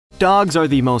Dogs are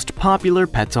the most popular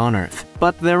pets on Earth,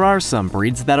 but there are some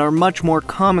breeds that are much more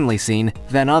commonly seen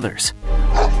than others.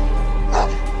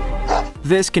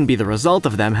 This can be the result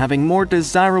of them having more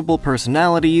desirable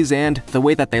personalities and the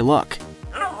way that they look.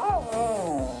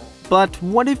 But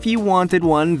what if you wanted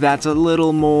one that's a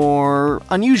little more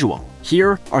unusual?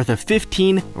 Here are the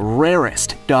 15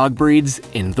 rarest dog breeds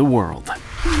in the world.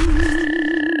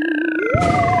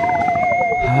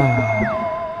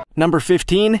 Number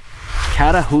 15.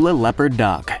 Catahoula Leopard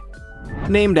Dog.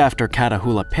 Named after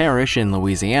Catahoula Parish in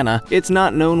Louisiana, it's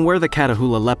not known where the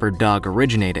Catahoula Leopard Dog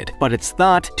originated, but it's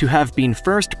thought to have been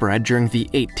first bred during the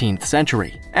 18th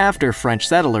century, after French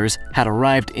settlers had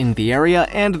arrived in the area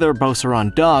and their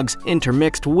Beauceron dogs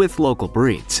intermixed with local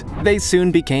breeds. They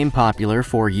soon became popular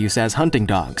for use as hunting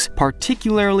dogs,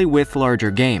 particularly with larger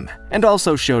game, and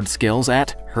also showed skills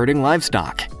at herding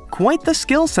livestock. Quite the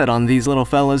skill set on these little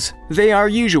fellas. They are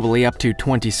usually up to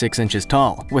 26 inches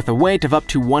tall, with a weight of up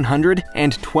to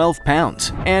 112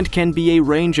 pounds, and can be a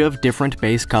range of different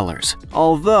base colors.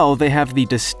 Although they have the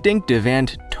distinctive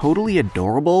and totally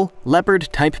adorable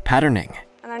leopard-type patterning.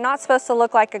 And they're not supposed to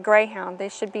look like a greyhound. They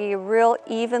should be real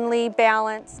evenly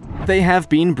balanced. They have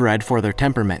been bred for their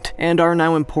temperament and are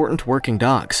now important working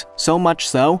dogs, so much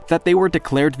so that they were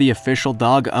declared the official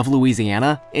dog of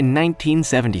Louisiana in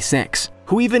 1976.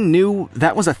 Who even knew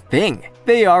that was a thing?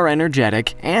 They are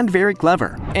energetic and very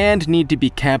clever, and need to be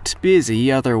kept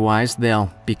busy, otherwise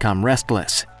they'll become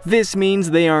restless. This means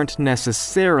they aren't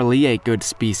necessarily a good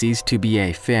species to be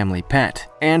a family pet,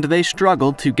 and they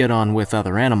struggle to get on with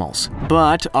other animals,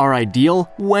 but are ideal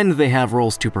when they have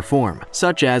roles to perform,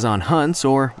 such as on hunts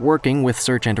or working with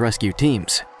search and rescue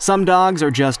teams. Some dogs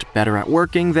are just better at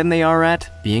working than they are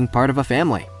at being part of a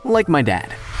family, like my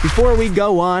dad. Before we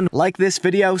go on, like this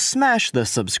video, smash the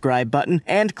subscribe button,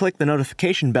 and click the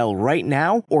notification bell right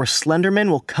now, or Slenderman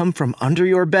will come from under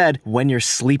your bed when you're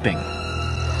sleeping.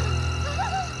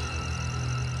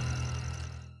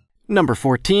 Number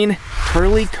 14.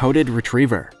 Curly-Coated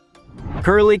Retriever.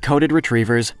 Curly-coated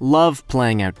retrievers love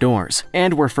playing outdoors,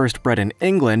 and were first bred in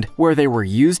England, where they were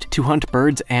used to hunt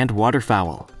birds and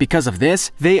waterfowl. Because of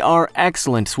this, they are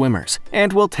excellent swimmers,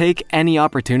 and will take any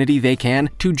opportunity they can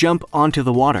to jump onto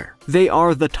the water. They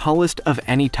are the tallest of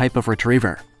any type of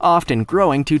retriever, often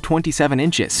growing to 27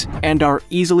 inches, and are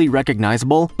easily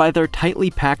recognizable by their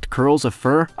tightly packed curls of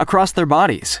fur across their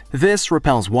bodies. This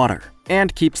repels water,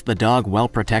 and keeps the dog well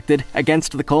protected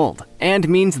against the cold, and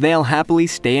means they'll happily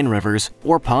stay in rivers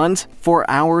or ponds for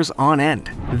hours on end.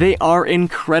 They are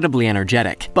incredibly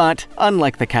energetic, but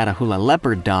unlike the Catahoula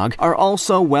Leopard Dog, are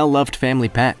also well-loved family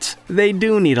pets. They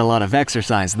do need a lot of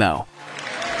exercise though.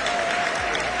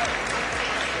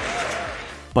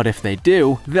 But if they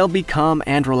do, they'll be calm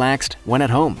and relaxed when at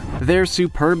home. They're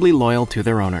superbly loyal to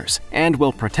their owners, and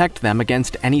will protect them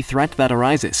against any threat that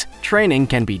arises. Training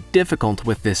can be difficult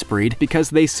with this breed because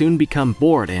they soon become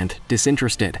bored and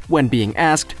disinterested when being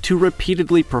asked to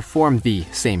repeatedly perform the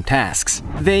same tasks.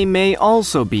 They may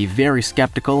also be very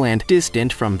skeptical and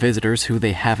distant from visitors who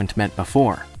they haven't met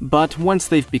before, but once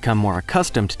they've become more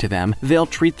accustomed to them, they'll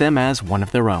treat them as one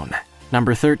of their own.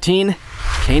 Number 13.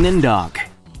 Canaan Dog.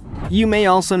 You may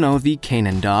also know the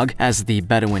Canaan dog as the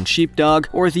Bedouin sheepdog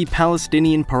or the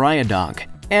Palestinian pariah dog,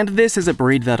 and this is a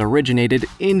breed that originated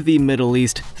in the Middle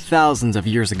East thousands of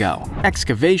years ago.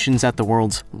 Excavations at the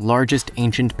world's largest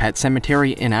ancient pet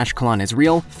cemetery in Ashkelon,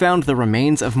 Israel, found the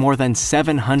remains of more than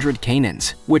 700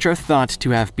 Canaans, which are thought to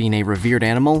have been a revered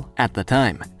animal at the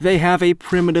time. They have a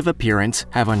primitive appearance,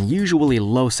 have unusually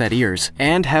low-set ears,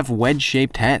 and have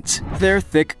wedge-shaped heads. Their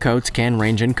thick coats can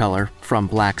range in color, from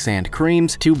blacks and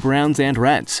creams to browns and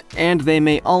reds, and they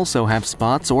may also have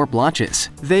spots or blotches.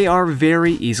 They are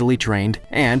very easily trained,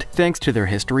 and thanks to their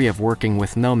history of working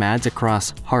with nomads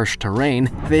across harsh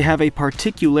terrain, they have a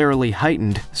particularly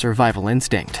heightened survival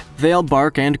instinct. They'll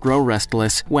bark and grow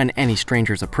restless when any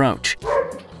strangers approach,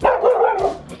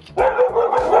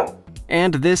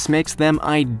 and this makes them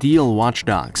ideal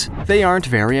watchdogs. They aren't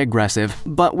very aggressive,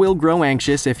 but will grow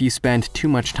anxious if you spend too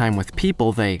much time with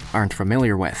people they aren't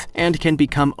familiar with, and can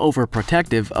become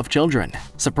overprotective of children.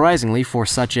 Surprisingly, for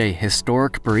such a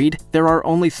historic breed, there are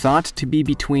only thought to be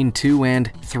between 2,000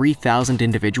 and 3,000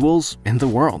 individuals in the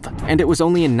world, and it was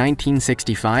only in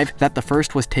 1965 that the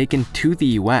first was taken to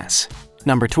the US.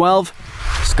 Number 12.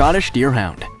 Scottish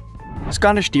Deerhound.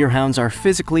 Scottish Deerhounds are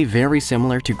physically very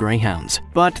similar to Greyhounds,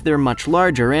 but they're much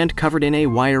larger and covered in a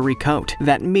wiry coat.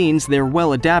 That means they're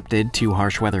well adapted to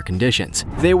harsh weather conditions.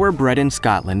 They were bred in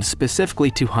Scotland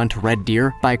specifically to hunt red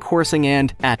deer by coursing,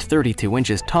 and at 32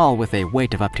 inches tall with a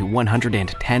weight of up to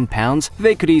 110 pounds,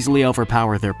 they could easily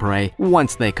overpower their prey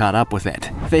once they caught up with it.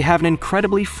 They have an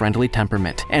incredibly friendly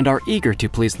temperament and are eager to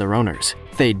please their owners.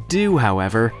 They do,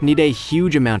 however, need a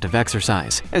huge amount of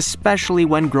exercise, especially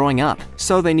when growing up,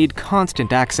 so they need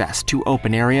constant access to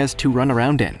open areas to run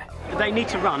around in. They need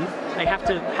to run, they have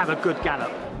to have a good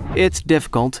gallop. It's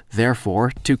difficult,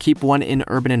 therefore, to keep one in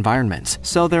urban environments,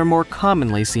 so they're more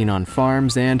commonly seen on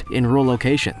farms and in rural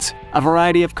locations. A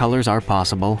variety of colors are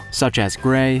possible, such as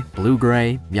gray,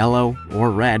 blue-gray, yellow,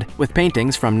 or red, with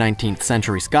paintings from 19th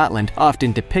century Scotland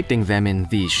often depicting them in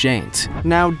these shades.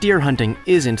 Now, deer hunting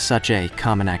isn't such a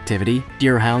common activity.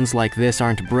 Deerhounds like this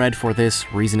aren't bred for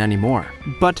this reason anymore,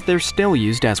 but they're still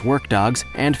used as work dogs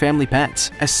and family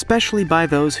pets, especially by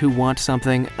those who want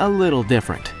something a little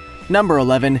different. Number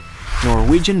 11.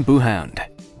 Norwegian Bullhound.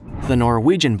 The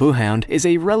Norwegian Bullhound is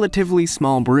a relatively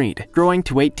small breed, growing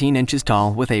to 18 inches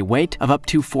tall with a weight of up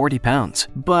to 40 pounds.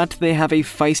 But they have a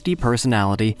feisty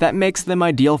personality that makes them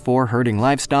ideal for herding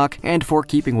livestock and for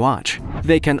keeping watch.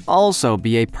 They can also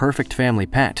be a perfect family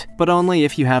pet, but only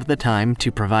if you have the time to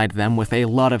provide them with a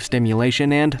lot of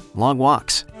stimulation and long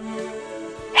walks.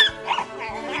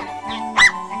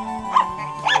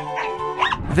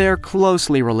 They're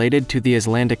closely related to the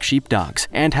Icelandic sheepdogs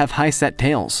and have high-set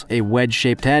tails, a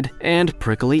wedge-shaped head, and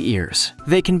prickly ears.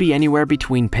 They can be anywhere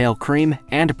between pale cream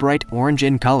and bright orange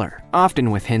in color,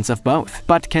 often with hints of both,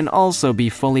 but can also be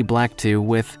fully black too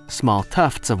with small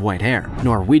tufts of white hair.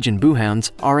 Norwegian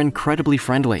Bullhounds are incredibly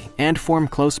friendly and form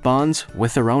close bonds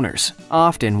with their owners,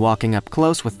 often walking up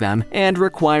close with them and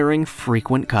requiring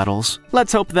frequent cuddles.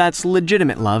 Let's hope that's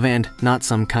legitimate love and not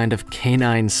some kind of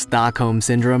canine Stockholm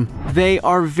syndrome. They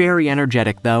are very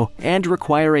energetic though, and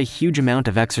require a huge amount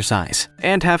of exercise,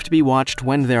 and have to be watched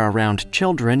when they're around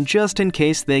children just in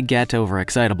case they get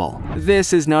overexcitable.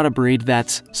 This is not a breed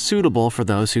that's suitable for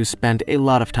those who spend a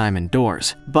lot of time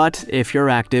indoors, but if you're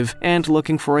active and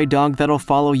looking for a dog that'll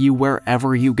follow you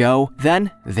wherever you go,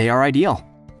 then they are ideal.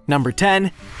 Number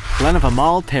 10.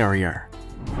 Glenavermall Terrier.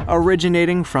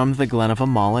 Originating from the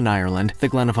Glenavermall in Ireland, the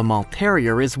Glenavermall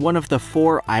Terrier is one of the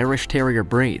 4 Irish Terrier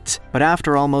breeds, but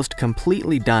after almost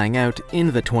completely dying out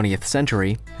in the 20th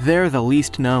century, they're the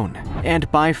least known, and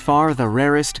by far the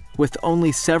rarest, with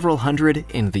only several hundred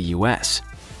in the US.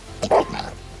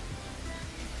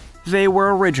 They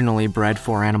were originally bred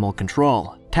for animal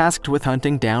control, tasked with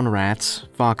hunting down rats,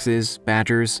 foxes,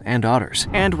 badgers, and otters,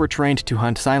 and were trained to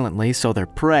hunt silently so their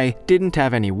prey didn't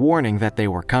have any warning that they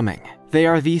were coming. They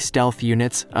are the stealth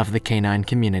units of the canine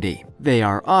community. They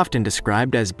are often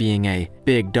described as being a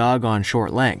big dog on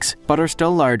short legs, but are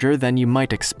still larger than you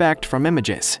might expect from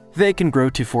images. They can grow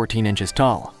to 14 inches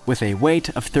tall, with a weight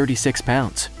of 36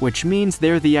 pounds, which means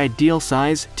they're the ideal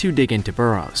size to dig into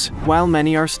burrows. While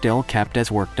many are still kept as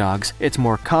work dogs, it's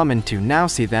more common to now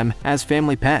see them as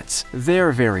family pets.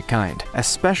 They're very kind,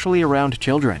 especially around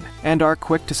children, and are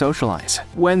quick to socialize.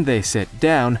 When they sit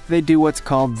down, they do what's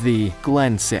called the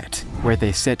Glen sit, where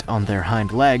they sit on their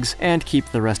hind legs and keep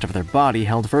the rest of their body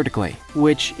held vertically,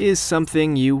 which is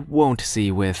something you won't see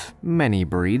with many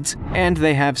breeds, and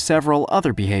they have several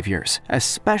other behaviors,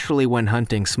 especially when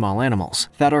hunting small animals,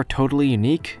 that are totally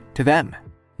unique to them.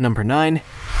 Number 9.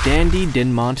 Dandy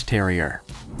Dinmont Terrier.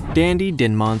 Dandy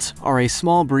Dinmonts are a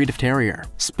small breed of terrier,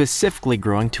 specifically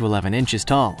growing to 11 inches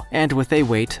tall, and with a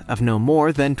weight of no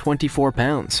more than 24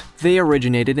 pounds. They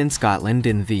originated in Scotland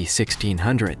in the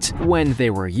 1600s, when they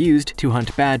were used to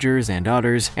hunt badgers and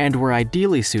otters, and were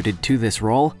ideally suited to this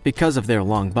role because of their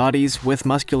long bodies with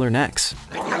muscular necks.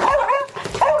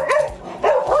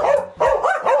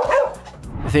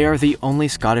 They are the only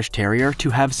Scottish Terrier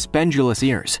to have spendulous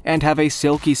ears and have a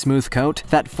silky smooth coat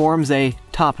that forms a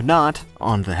top knot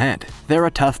on the head. They're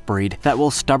a tough breed that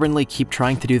will stubbornly keep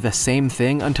trying to do the same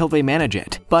thing until they manage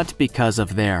it, but because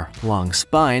of their long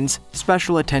spines,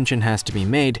 special attention has to be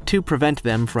made to prevent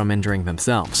them from injuring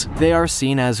themselves. They are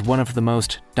seen as one of the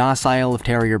most docile of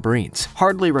terrier breeds,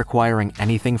 hardly requiring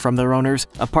anything from their owners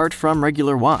apart from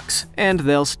regular walks, and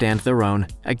they'll stand their own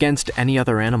against any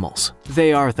other animals.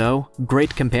 They are, though,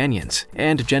 great companions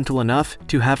and gentle enough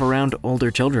to have around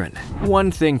older children.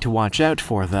 One thing to watch out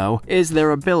for, though, is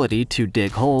their ability to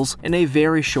dig holes in a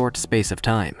very short space of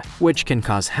time, which can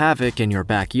cause havoc in your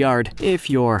backyard if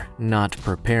you're not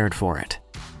prepared for it.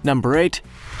 Number 8.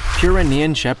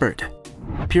 Pyrenean Shepherd.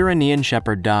 Pyrenean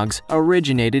Shepherd dogs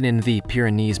originated in the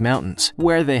Pyrenees Mountains,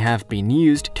 where they have been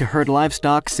used to herd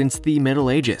livestock since the Middle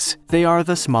Ages. They are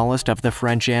the smallest of the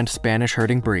French and Spanish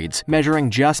herding breeds, measuring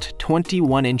just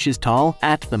 21 inches tall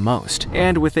at the most,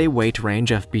 and with a weight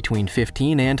range of between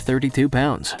 15 and 32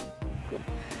 pounds.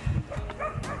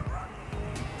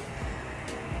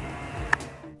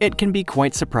 It can be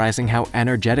quite surprising how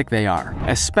energetic they are,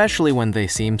 especially when they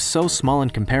seem so small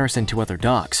in comparison to other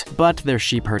dogs, but their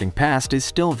sheep herding past is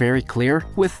still very clear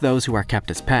with those who are kept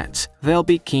as pets. They'll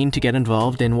be keen to get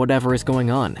involved in whatever is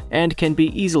going on, and can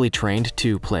be easily trained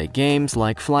to play games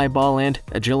like flyball and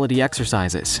agility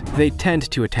exercises. They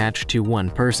tend to attach to one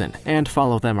person and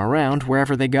follow them around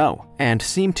wherever they go, and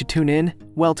seem to tune in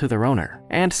well to their owner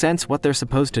and sense what they're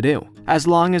supposed to do. As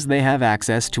long as they have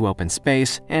access to open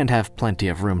space and have plenty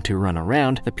of room to run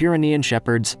around, the Pyrenean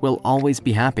Shepherds will always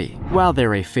be happy. While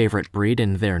they're a favorite breed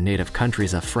in their native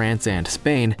countries of France and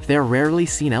Spain, they're rarely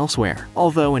seen elsewhere,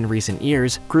 although in recent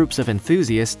years, groups of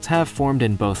enthusiasts have formed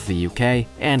in both the UK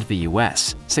and the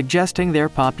US, suggesting their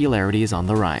popularity is on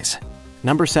the rise.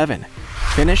 Number 7.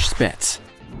 Finnish Spitz.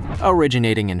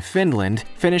 Originating in Finland,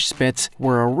 Finnish Spitz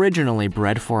were originally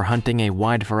bred for hunting a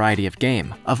wide variety of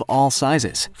game, of all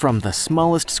sizes, from the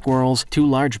smallest squirrels to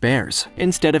large bears.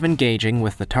 Instead of engaging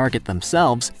with the target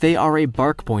themselves, they are a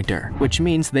bark pointer, which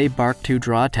means they bark to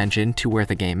draw attention to where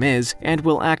the game is and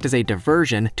will act as a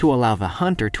diversion to allow the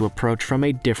hunter to approach from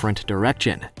a different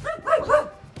direction.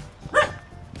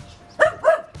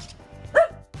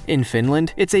 In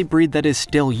Finland, it's a breed that is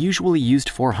still usually used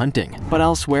for hunting, but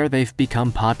elsewhere they've become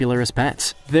popular as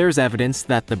pets. There's evidence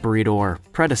that the breed or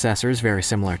predecessors very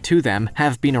similar to them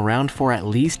have been around for at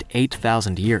least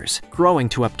 8,000 years, growing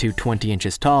to up to 20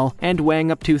 inches tall and weighing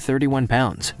up to 31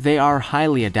 pounds. They are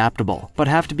highly adaptable, but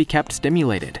have to be kept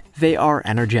stimulated. They are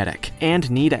energetic and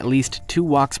need at least 2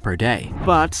 walks per day,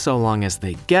 but so long as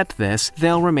they get this,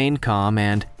 they'll remain calm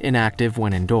and inactive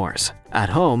when indoors. At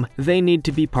home, they need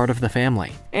to be part of the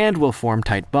family and will form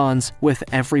tight bonds with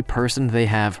every person they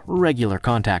have regular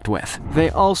contact with. They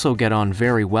also get on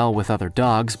very well with other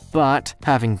dogs, but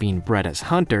having been bred as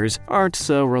hunters, aren't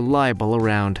so reliable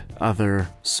around other,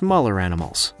 smaller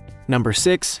animals. Number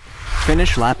 6.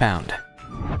 Finnish Laphound.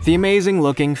 The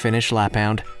amazing-looking Finnish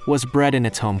Laphound was bred in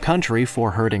its home country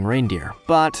for herding reindeer,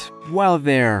 but while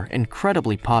they're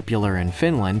incredibly popular in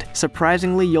Finland,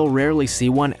 surprisingly you'll rarely see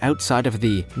one outside of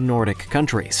the Nordic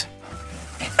countries.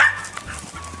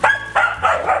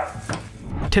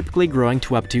 Typically growing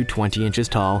to up to 20 inches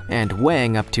tall and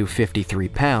weighing up to 53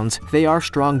 pounds, they are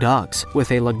strong dogs with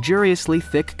a luxuriously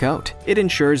thick coat. It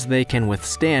ensures they can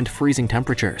withstand freezing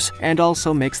temperatures and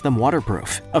also makes them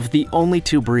waterproof. Of the only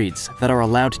 2 breeds that are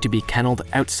allowed to be kenneled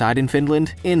outside in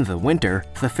Finland in the winter,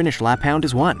 the Finnish Laphound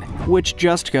is one, which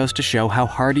just goes to show how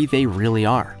hardy they really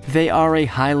are. They are a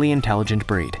highly intelligent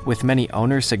breed, with many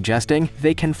owners suggesting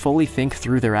they can fully think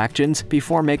through their actions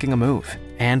before making a move.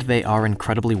 And they are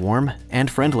incredibly warm and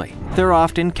friendly. They're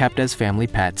often kept as family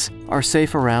pets, are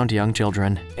safe around young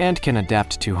children, and can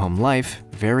adapt to home life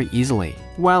very easily.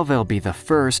 While they'll be the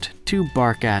first to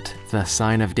bark at the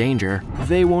sign of danger,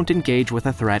 they won't engage with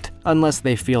a threat unless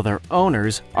they feel their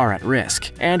owners are at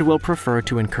risk, and will prefer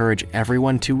to encourage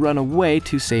everyone to run away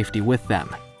to safety with them.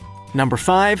 Number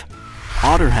 5.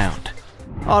 Otterhound.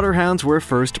 Otterhounds were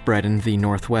first bred in the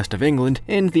northwest of England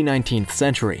in the 19th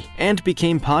century and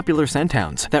became popular scent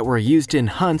hounds that were used in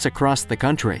hunts across the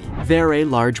country. They're a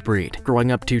large breed,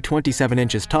 growing up to 27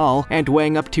 inches tall and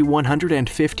weighing up to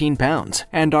 115 pounds,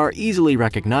 and are easily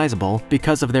recognizable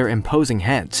because of their imposing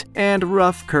heads and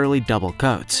rough curly double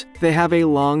coats. They have a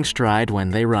long stride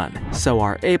when they run, so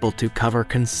are able to cover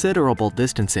considerable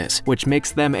distances, which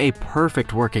makes them a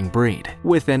perfect working breed.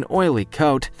 With an oily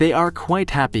coat, they are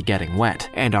quite happy getting wet,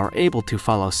 and are able to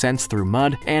follow scents through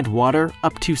mud and water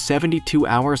up to 72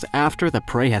 hours after the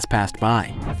prey has passed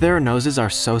by. Their noses are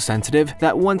so sensitive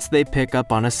that once they pick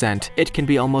up on a scent, it can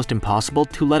be almost impossible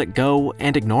to let it go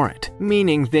and ignore it,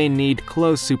 meaning they need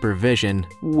close supervision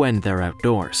when they're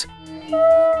outdoors.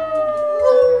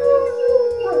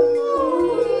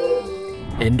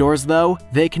 Indoors though,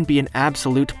 they can be an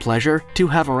absolute pleasure to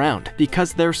have around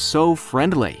because they're so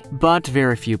friendly, but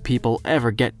very few people ever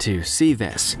get to see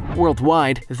this.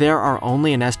 Worldwide, there are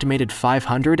only an estimated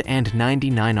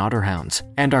 599 Otterhounds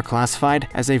and are classified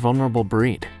as a vulnerable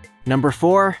breed. Number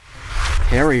 4.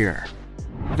 Harrier.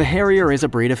 The Harrier is a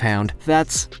breed of hound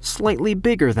that's slightly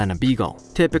bigger than a Beagle,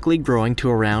 typically growing to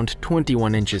around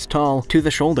 21 inches tall to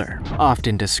the shoulder.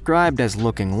 Often described as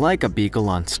looking like a Beagle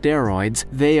on steroids,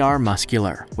 they are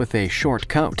muscular, with a short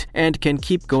coat, and can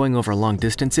keep going over long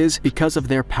distances because of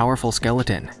their powerful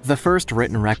skeleton. The first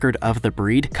written record of the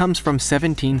breed comes from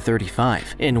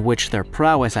 1735, in which their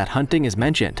prowess at hunting is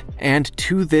mentioned, and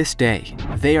to this day,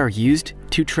 they are used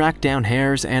to track down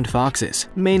hares and foxes,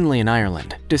 mainly in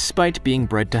Ireland. Despite being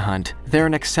bred to hunt, they're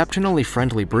an exceptionally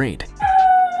friendly breed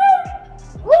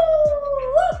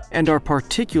and are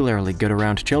particularly good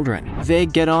around children. They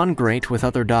get on great with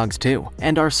other dogs too,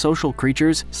 and are social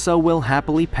creatures, so will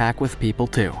happily pack with people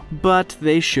too. But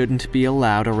they shouldn't be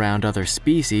allowed around other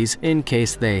species in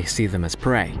case they see them as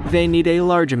prey. They need a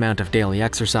large amount of daily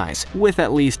exercise, with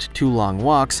at least 2 long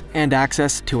walks and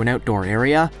access to an outdoor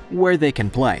area where they can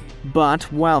play. But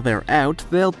while they're out,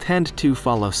 they'll tend to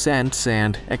follow scents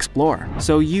and explore,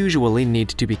 so usually need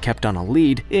to be kept on a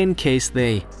lead in case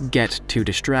they get too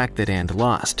distracted and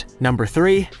lost. Number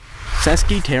 3.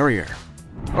 Český Terrier.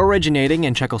 Originating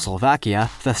in Czechoslovakia,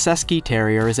 the Český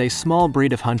Terrier is a small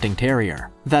breed of hunting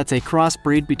terrier that's a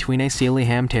crossbreed between a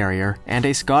Sealyham Terrier and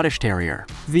a Scottish Terrier.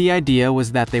 The idea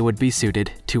was that they would be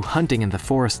suited to hunting in the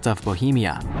forests of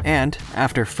Bohemia, and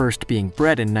after first being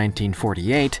bred in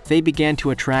 1948, they began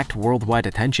to attract worldwide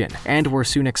attention and were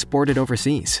soon exported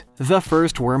overseas. The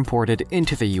first were imported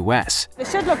into the US. They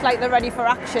should look like they're ready for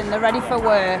action, they're ready for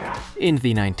work. In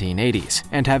the 1980s,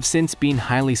 and have since been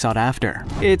highly sought after.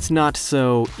 It's not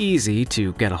so easy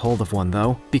to get a hold of one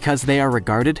though, because they are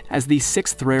regarded as the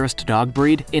 6th rarest dog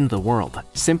breed in the world,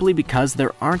 simply because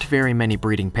there aren't very many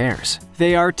breeding pairs.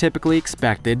 They are typically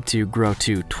expected to grow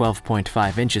to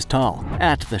 12.5 inches tall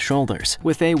at the shoulders,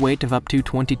 with a weight of up to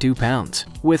 22 pounds.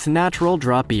 With natural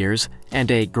drop ears and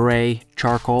a gray,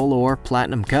 charcoal, or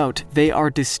platinum coat, they are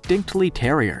distinctly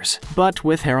terriers, but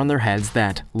with hair on their heads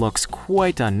that looks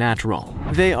quite unnatural.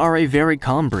 They are a very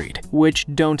calm breed, which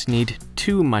don't need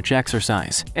too much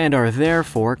exercise, and are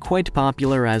therefore quite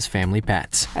popular as family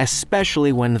pets,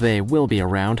 especially when they will be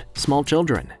around small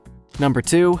children. Number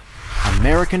 2.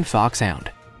 American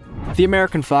Foxhound. The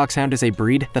American Foxhound is a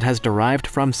breed that has derived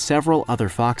from several other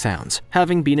foxhounds,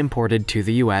 having been imported to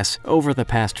the US over the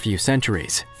past few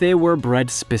centuries. They were bred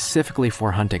specifically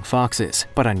for hunting foxes,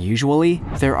 but unusually,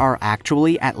 there are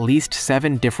actually at least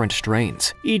 7 different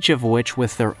strains, each of which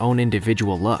with their own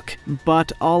individual look,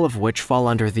 but all of which fall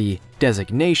under the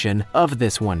designation of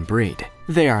this one breed.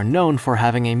 They are known for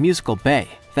having a musical bay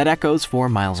that echoes for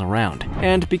miles around,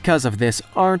 and because of this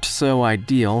aren't so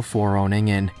ideal for owning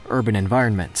in urban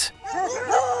environments.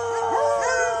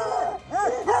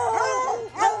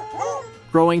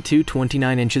 Growing to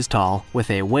 29 inches tall,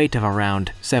 with a weight of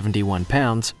around 71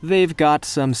 pounds, they've got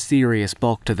some serious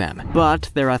bulk to them, but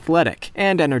they're athletic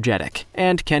and energetic,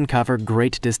 and can cover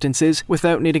great distances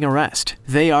without needing a rest.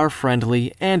 They are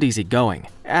friendly and easygoing,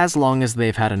 as long as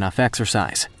they've had enough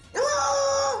exercise.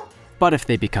 But if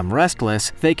they become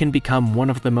restless, they can become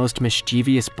one of the most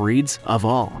mischievous breeds of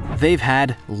all. They've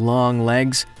had long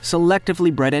legs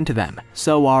selectively bred into them,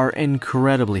 so are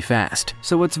incredibly fast.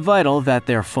 So it's vital that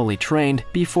they're fully trained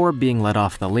before being let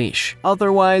off the leash.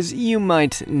 Otherwise, you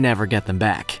might never get them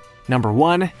back. Number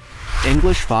 1.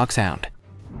 English Foxhound.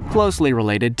 Closely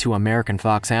related to American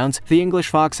Foxhounds, the English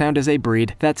Foxhound is a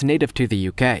breed that's native to the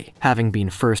UK, having been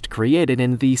first created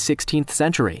in the 16th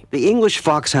century. The English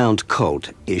Foxhound coat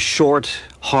is short,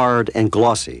 hard, and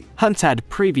glossy. Hunts had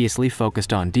previously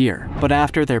focused on deer, but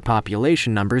after their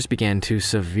population numbers began to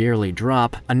severely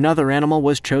drop, another animal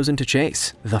was chosen to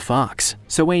chase, the fox.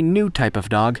 So a new type of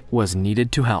dog was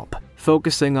needed to help.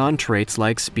 Focusing on traits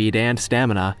like speed and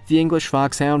stamina, the English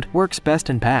Foxhound works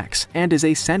best in packs and is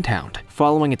a scent hound,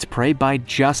 following its prey by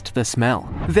just the smell.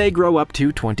 They grow up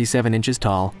to 27 inches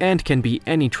tall and can be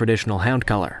any traditional hound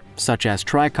color, such as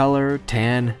tricolor,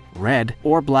 tan, red,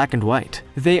 or black and white.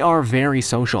 They are very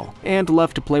social and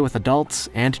love to play with adults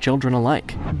and children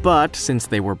alike. But since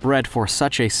they were bred for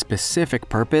such a specific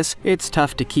purpose, it's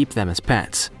tough to keep them as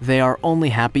pets. They are only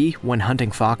happy when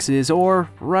hunting foxes or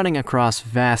running across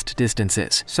vast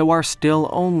distances, so are still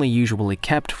only usually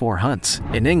kept for hunts.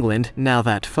 In England, now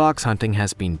that fox hunting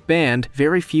has been banned,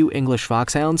 very few English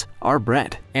foxhounds are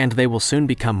bred, and they will soon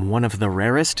become one of the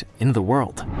rarest in the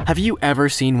world. Have you ever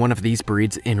seen one of these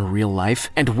breeds in real life?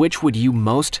 And which would you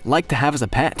most like to have as a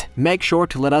pet? Make sure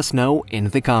to let us know in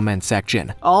the comments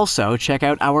section. Also, check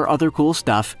out our other cool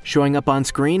stuff showing up on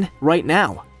screen right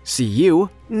now. See you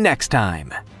next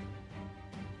time!